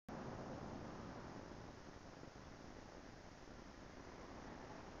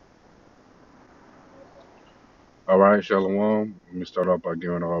All right, Shalom. Let me start off by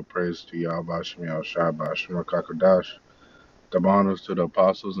giving all praise to Yahweh Shem Shai B'Shema Qadash. Double honors to the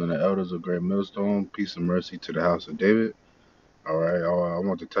apostles and the elders of Great Millstone. Peace and mercy to the house of David. All right, I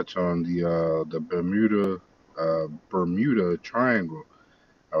want to touch on the Bermuda Triangle.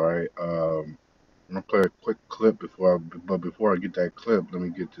 All right, I'm gonna play a quick clip before I get that clip, let me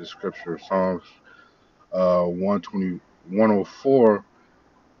get the scripture. Psalms 120, 104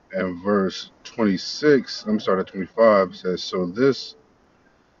 and verse 26. Let me start at 25. It says,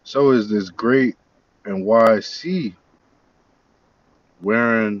 So is this great and wide sea,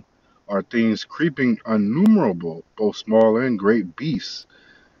 wherein are things creeping innumerable, both small and great beasts.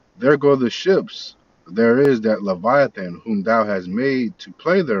 There go the ships. There is that Leviathan whom thou hast made to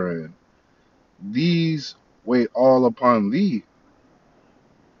play therein. These wait all upon thee,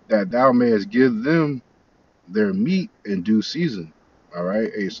 that thou mayest give them their meat in due season. All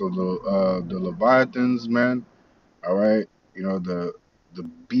right. Hey, so the Leviathans, man. All right. You know the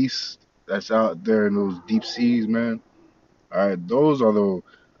beasts that's out there in those deep seas, man. All right, those are the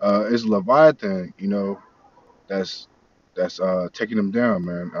it's Leviathan, that's taking them down,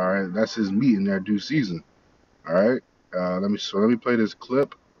 man. All right, that's his meat in their due season. All right, let me play this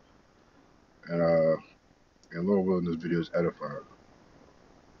clip, and Lord willing, this video is edifying.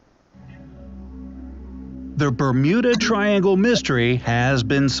 The Bermuda Triangle mystery has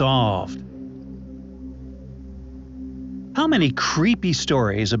been solved. How many creepy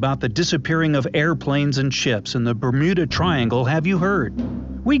stories about the disappearing of airplanes and ships in the Bermuda Triangle have you heard?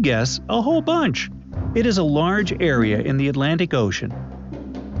 We guess a whole bunch. It is a large area in the Atlantic Ocean,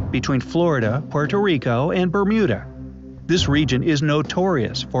 between Florida, Puerto Rico, and Bermuda. This region is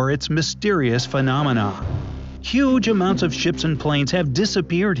notorious for its mysterious phenomena. Huge amounts of ships and planes have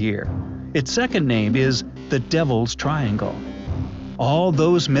disappeared here. Its second name is the Devil's Triangle. All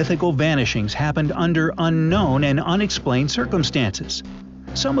those mythical vanishings happened under unknown and unexplained circumstances.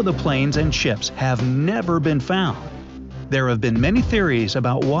 Some of the planes and ships have never been found. There have been many theories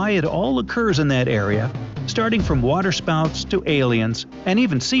about why it all occurs in that area, starting from waterspouts to aliens and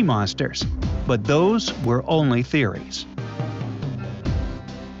even sea monsters. But those were only theories.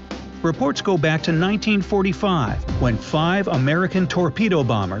 Reports go back to 1945, when 5 American torpedo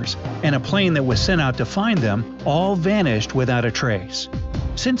bombers and a plane that was sent out to find them all vanished without a trace.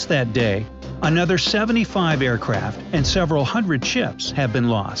 Since that day, another 75 aircraft and several hundred ships have been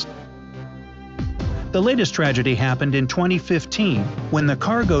lost. The latest tragedy happened in 2015, when the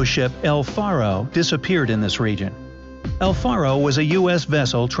cargo ship El Faro disappeared in this region. El Faro was a U.S.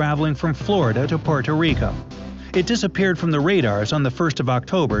 vessel traveling from Florida to Puerto Rico. It disappeared from the radars on the 1st of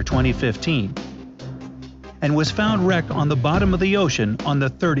October 2015 and was found wrecked on the bottom of the ocean on the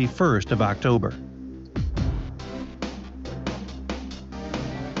 31st of October.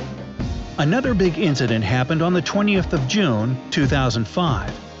 Another big incident happened on the 20th of June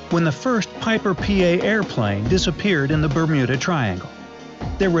 2005, when the first Piper PA airplane disappeared in the Bermuda Triangle.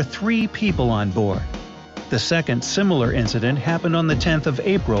 There were 3 people on board. The second similar incident happened on the 10th of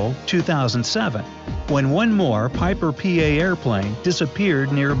April 2007, when one more Piper PA airplane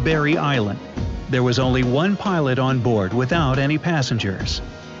disappeared near Berry Island. There was only one pilot on board without any passengers.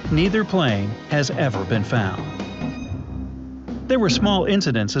 Neither plane has ever been found. There were small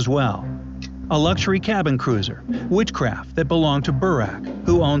incidents as well. A luxury cabin cruiser, Witchcraft, that belonged to Burak,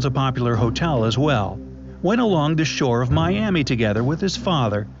 who owns a popular hotel as well, went along the shore of Miami together with his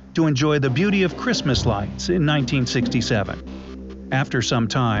father to enjoy the beauty of Christmas lights in 1967. After some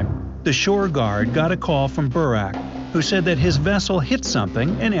time, the shore guard got a call from Burak, who said that his vessel hit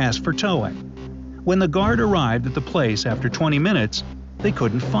something and asked for towing. When the guard arrived at the place after 20 minutes, they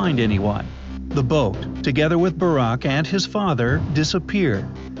couldn't find anyone. The boat, together with Burak and his father, disappeared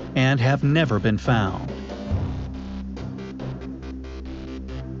and have never been found.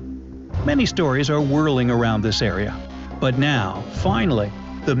 Many stories are whirling around this area, but now, finally,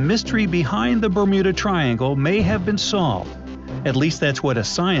 the mystery behind the Bermuda Triangle may have been solved. At least that's what a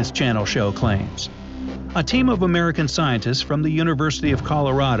Science Channel show claims. A team of American scientists from the University of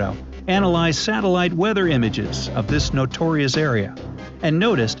Colorado analyzed satellite weather images of this notorious area and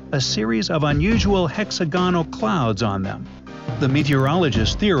noticed a series of unusual hexagonal clouds on them. The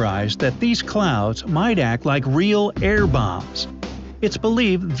meteorologists theorized that these clouds might act like real air bombs. It's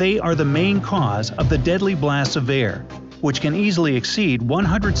believed they are the main cause of the deadly blasts of air, which can easily exceed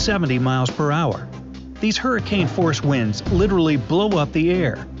 170 miles per hour. These hurricane-force winds literally blow up the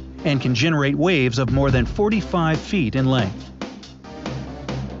air and can generate waves of more than 45 feet in length.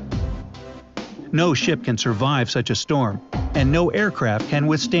 No ship can survive such a storm, and no aircraft can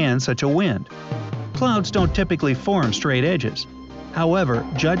withstand such a wind. Clouds don't typically form straight edges. However,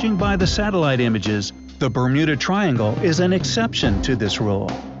 judging by the satellite images, The Bermuda Triangle is an exception to this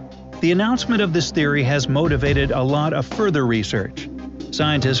rule. The announcement of this theory has motivated a lot of further research.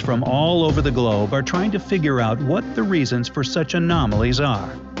 Scientists from all over the globe are trying to figure out what the reasons for such anomalies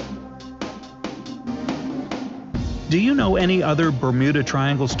are. Do you know any other Bermuda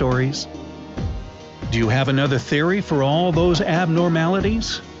Triangle stories? Do you have another theory for all those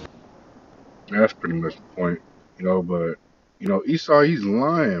abnormalities? Yeah, that's pretty much the point, but Esau, he's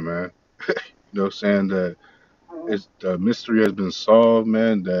lying, man. Saying that it's the mystery has been solved,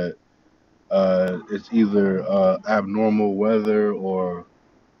 man. That it's either abnormal weather or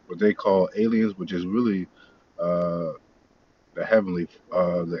what they call aliens, which is really uh,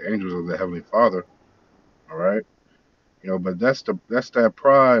 the angels of the heavenly Father. All right, but that's that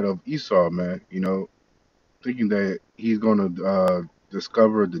pride of Esau, man. Thinking that he's gonna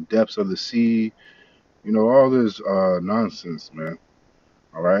discover the depths of the sea. All this nonsense, man.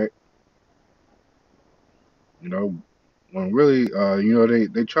 All right, you know, when really,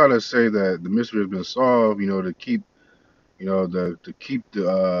 they try to say that the mystery has been solved, to keep, to keep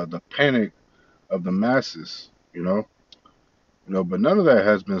the panic of the masses, but none of that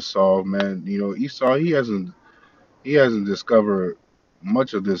has been solved, man. Esau, he hasn't discovered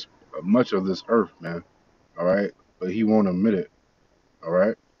much of this, much of this earth, man. All right, but he won't admit it. All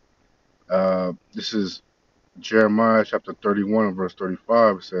right, this is Jeremiah chapter 31 and verse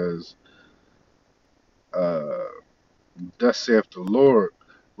 35. It says, uh, "Thus saith the Lord,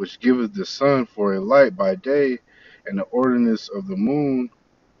 which giveth the sun for a light by day, and the ordinance of the moon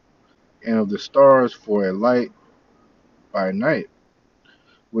and of the stars for a light by night,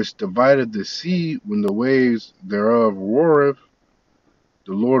 which divideth the sea when the waves thereof roareth.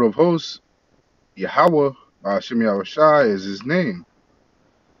 The Lord of hosts, Yahweh, Hashem Yahushai is his name.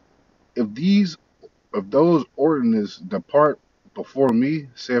 If these, if those ordinances depart before me,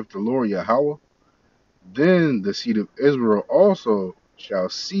 saith the Lord Yahweh, then the seed of Israel also shall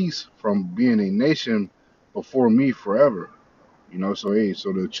cease from being a nation before me forever." So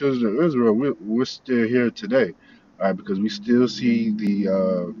the children of Israel, we're still here today, all right, because we still see the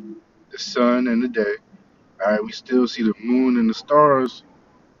sun and the day, all right, we still see the moon and the stars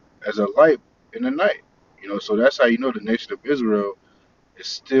as a light in the night, so that's how the nation of Israel is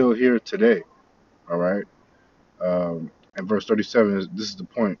still here today, all right. And verse 37 this is the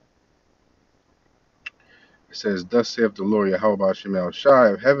point. It says, "Thus saith the Lord Yahweh Hashem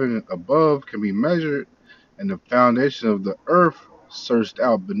Shai, if heaven above can be measured, and the foundation of the earth searched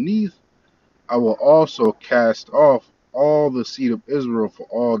out beneath, I will also cast off all the seed of Israel for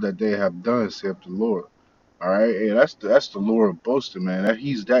all that they have done, saith the Lord." All right, yeah, that's the Lord boasting, man.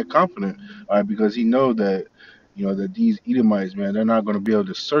 He's that confident, all right, because he know that, that these Edomites, man, they're not going to be able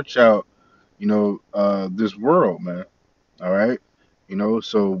to search out, this world, man. All right,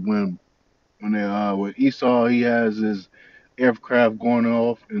 so when Esau he has his aircraft going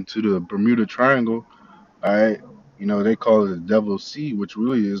off into the Bermuda Triangle, all right, they call it the Devil's Sea, which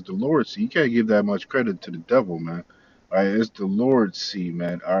really is the Lord's Sea. You can't give that much credit to the devil, man. All right, it's the Lord's Sea,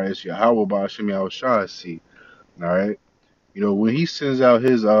 man. All right, it's Yahweh Ba'ashem Yahushua Sea. All right, when he sends out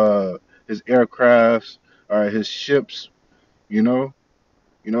his aircrafts, all right, his ships, you know,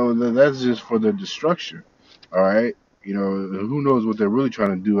 that's just for the destruction. All right, who knows what they're really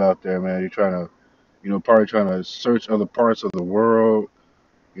trying to do out there, man? They're trying to, probably trying to search other parts of the world.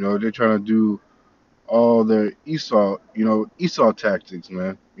 They're trying to do all their Esau tactics,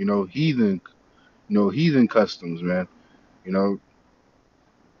 man. Heathen customs, man. You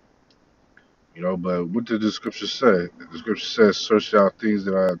know, but what did the scripture say? The scripture says, "Search out things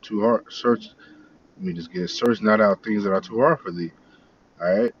that are too hard." Search. Let me just get it. "Search not out things that are too hard for thee." All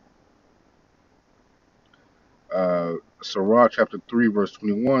right. Sirach chapter 3 verse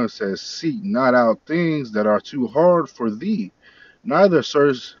 21 says, "Seek not out things that are too hard for thee, neither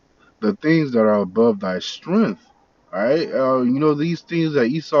search the things that are above thy strength." All right. These things that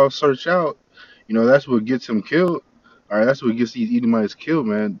Esau search out, that's what gets him killed. All right. That's what gets these Edomites killed,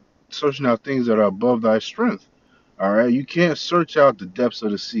 man. Searching out things that are above thy strength. All right. You can't search out the depths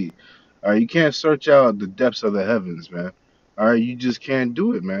of the sea. All right. You can't search out the depths of the heavens, man. All right. You just can't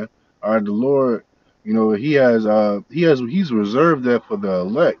do it, man. All right. The Lord, he's reserved that for the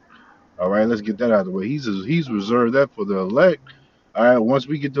elect. All right. Let's get that out of the way. He's reserved that for the elect. All right, once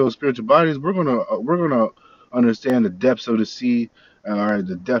we get those spiritual bodies, we're gonna understand the depths of the sea, and all right,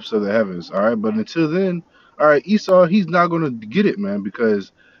 the depths of the heavens. All right, but until then, all right, Esau, he's not gonna get it, man,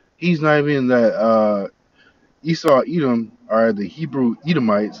 because he's not even that. Esau, Edom, all right, the Hebrew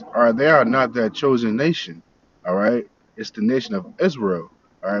Edomites, all right, they are not that chosen nation. All right, it's the nation of Israel.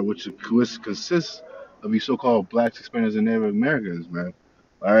 All right, which consists of these so-called blacks, Hispanics, and Native Americans, man.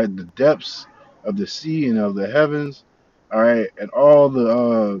 All right, the depths of the sea and of the heavens, all right, and all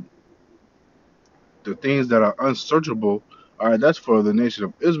the things that are unsearchable, all right, that's for the nation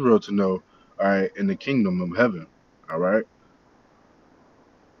of Israel to know, all right, in the kingdom of heaven, all right,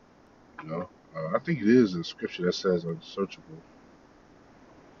 you know. I think it is a scripture that says unsearchable.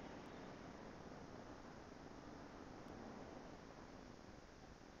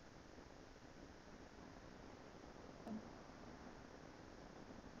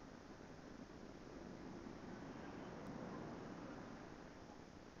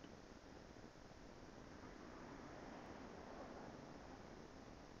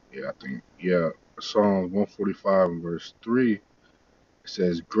 Yeah, I think, yeah, Psalms 145 and verse 3. It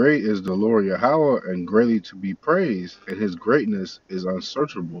says, "Great is the Lord Yahweh, and greatly to be praised, and his greatness is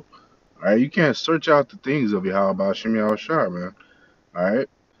unsearchable." All right, you can't search out the things of Yahweh by Shem Shah, man. All right,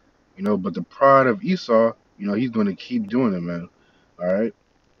 but the pride of Esau, he's going to keep doing it, man. All right,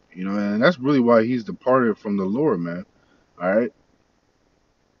 and that's really why he's departed from the Lord, man. All right,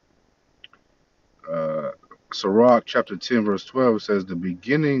 uh, Sirach chapter 10, verse 12 says, "The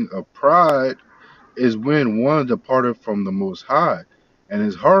beginning of pride is when one departed from the Most High, and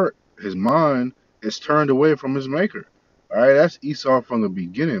his heart, his mind, is turned away from his Maker." All right, that's Esau from the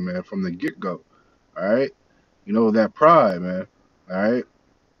beginning, man, from the get go. All right, that pride, man. All right,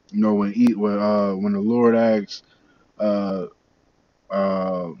 when the Lord asks uh,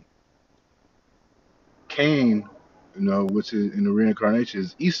 uh, Cain, which is in the reincarnation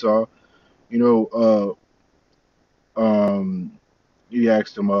is Esau, you know, he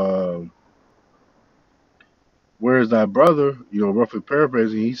asked him, "Where is thy brother?" Roughly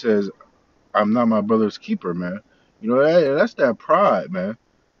paraphrasing, he says, "I'm not my brother's keeper, man." That's that pride, man.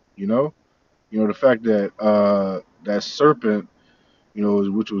 You know, the fact that that serpent,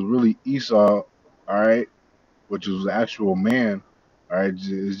 which was really Esau, all right, which was the actual man, all right,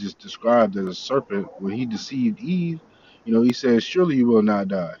 is just described as a serpent. When he deceived Eve, he says, "Surely you will not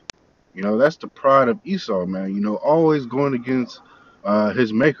die." That's the pride of Esau, man. Always going against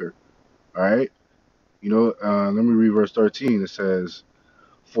his maker, all right. Let me read verse 13. It says,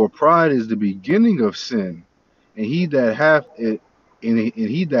 "For pride is the beginning of sin, and he that hath it, and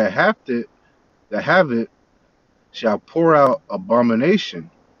he that have it, shall pour out abomination.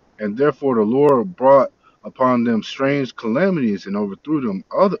 And therefore the Lord brought upon them strange calamities and overthrew them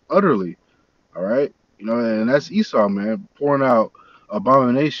utterly." All right, and that's Esau, man, pouring out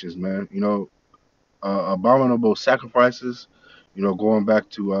abominations, man. Abominable sacrifices. Going back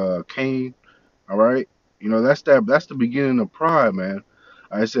to Cain. All right, that's the beginning of pride, man.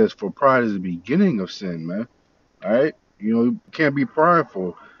 It says, "For pride is the beginning of sin," man. All right, you can't be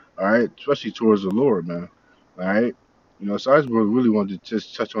prideful. All right, especially towards the Lord, man. All right, so I just really wanted to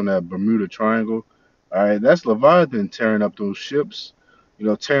just touch on that Bermuda Triangle. All right, that's Leviathan tearing up those ships.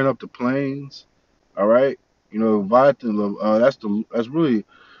 Tearing up the planes. All right, Leviathan. That's really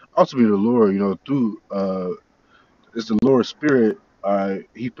ultimately the Lord. Through it's the Lord's spirit.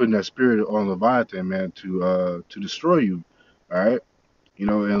 He putting that spirit on Leviathan, man, to destroy you. All right,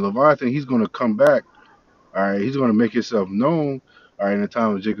 and Leviathan, he's gonna come back. All right, he's gonna make himself known. All right, in the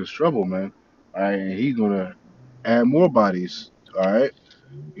time of Jacob's trouble, man. All right, and he's gonna add more bodies. All right,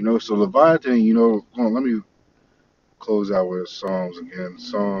 so Leviathan, hold on, let me close out with Psalms again.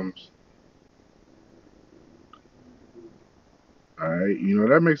 Psalms. All right,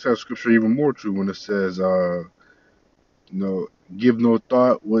 that makes that scripture even more true when it says, you know, give no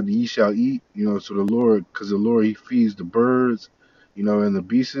thought what ye shall eat. So the Lord, because the Lord he feeds the birds, and the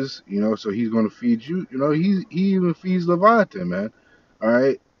beasts. So he's gonna feed you. He even feeds Leviathan, man. All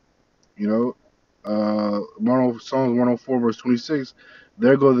right. You know, Psalms 104 verse 26.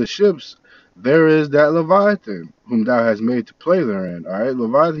 There go the ships. There is that Leviathan whom thou hast made to play therein. All right,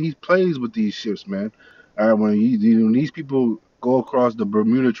 Leviathan he plays with these ships, man. All right, when these people go across the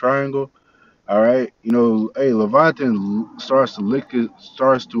Bermuda Triangle, all right, hey, Leviathan starts to lick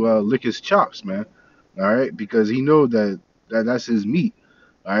his chops, man. All right, because he know that's his meat.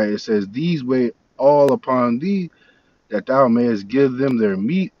 All right, it says these wait all upon thee that thou mayest give them their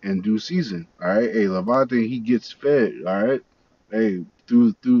meat in due season. All right, hey, Leviathan, he gets fed. All right, hey,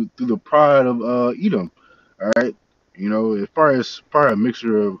 through the pride of Edom. All right, as far as probably a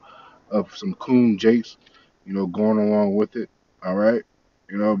mixture of some coon jakes, going along with it. All right,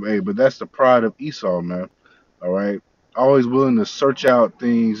 hey, but that's the pride of Esau, man. All right, always willing to search out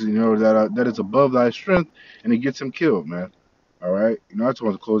things, that is above thy strength, and it gets him killed, man. All right, I just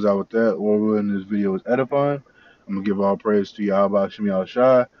want to close out with that. What we're in this video is edifying. I'm gonna give all praise to Yahweh Shem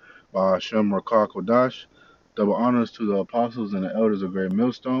Shai, by Hashem Rakah Qadash. Double honors to the apostles and the elders of Great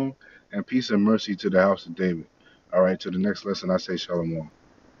Millstone, and peace and mercy to the house of David. All right, to the next lesson, I say Shalom.